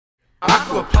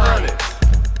Aquaponics.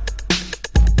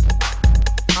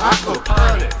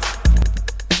 Aquaponics.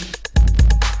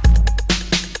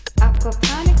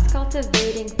 Aquaponics,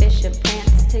 cultivating fish and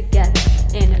plants together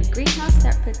in a greenhouse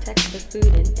that protects the food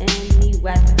in any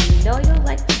weather. You know you'll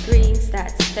like the greens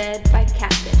that's fed by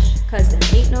catfish, 'cause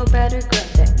there ain't no better grub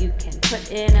that you can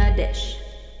put in a dish.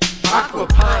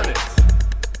 Aquaponics.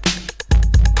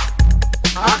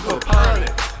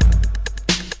 Aquaponics.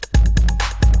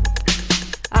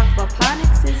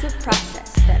 Aquaponics is a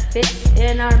process that fits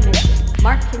in our mission.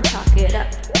 Mark can talk it up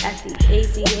at the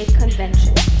AZA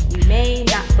convention. You may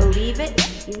not believe it,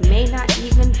 you may not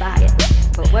even buy it,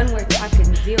 but when we're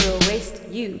talking zero waste,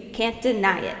 you can't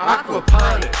deny it.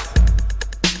 Aquaponics.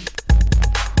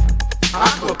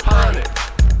 Aquaponics.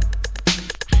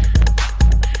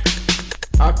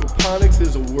 Aquaponics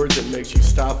is a word that makes you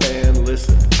stop and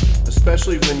listen,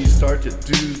 especially when you start to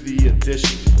do the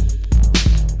addition.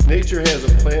 Nature has a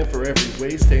plan for every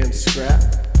waste and scrap.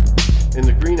 In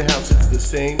the greenhouse it's the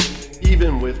same,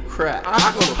 even with crap.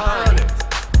 Aquaponics.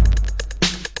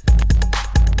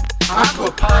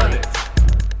 Aquaponics.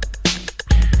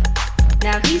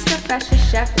 Now he's the freshest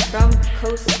chef from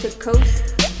coast to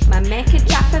coast. My man can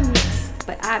chop and mix,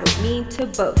 but I don't mean to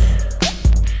boast.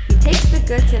 He takes the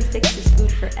goods and fixes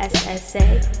food for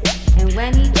SSA, and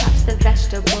when he chops the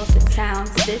vegetables it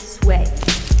sounds this way.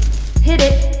 Hit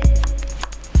it!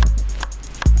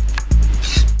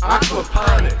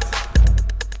 Aquaponics.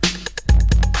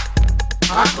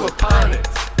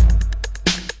 Aquaponics.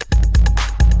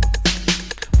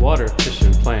 Water, fish,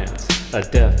 and plants, a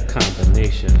death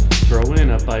combination. Throw in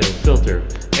a biofilter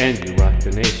and you rock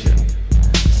the nation.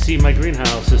 See, my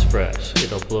greenhouse is fresh,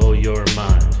 it'll blow your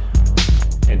mind.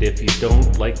 And if you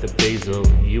don't like the basil,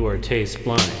 you are taste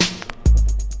blind.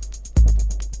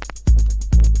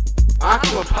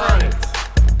 Aquaponics.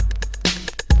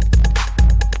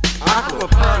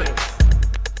 Aquaponics.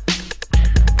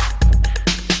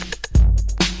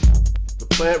 The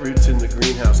plant roots in the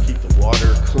greenhouse keep the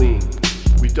water clean.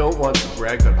 We don't want to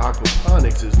brag, but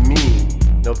aquaponics is mean.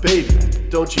 Now baby,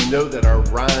 don't you know that our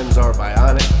rhymes are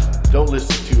bionic? Don't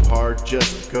listen too hard,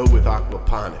 just go with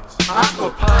aquaponics.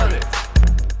 Aquaponics.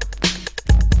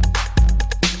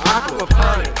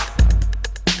 Aquaponics.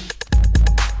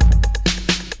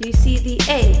 You see, the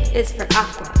A is for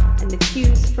aqua, and the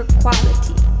Q's for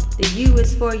quality. The U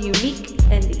is for unique,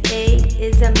 and the A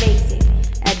is amazing.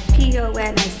 At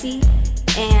PONIC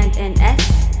and an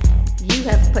S, you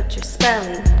have put your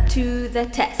spelling to the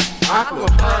test.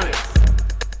 Aquaponics.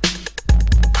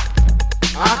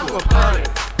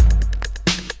 Aquaponics.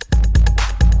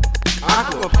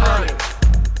 Aquaponics. Aquaponics.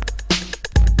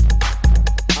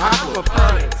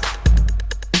 Aquaponics.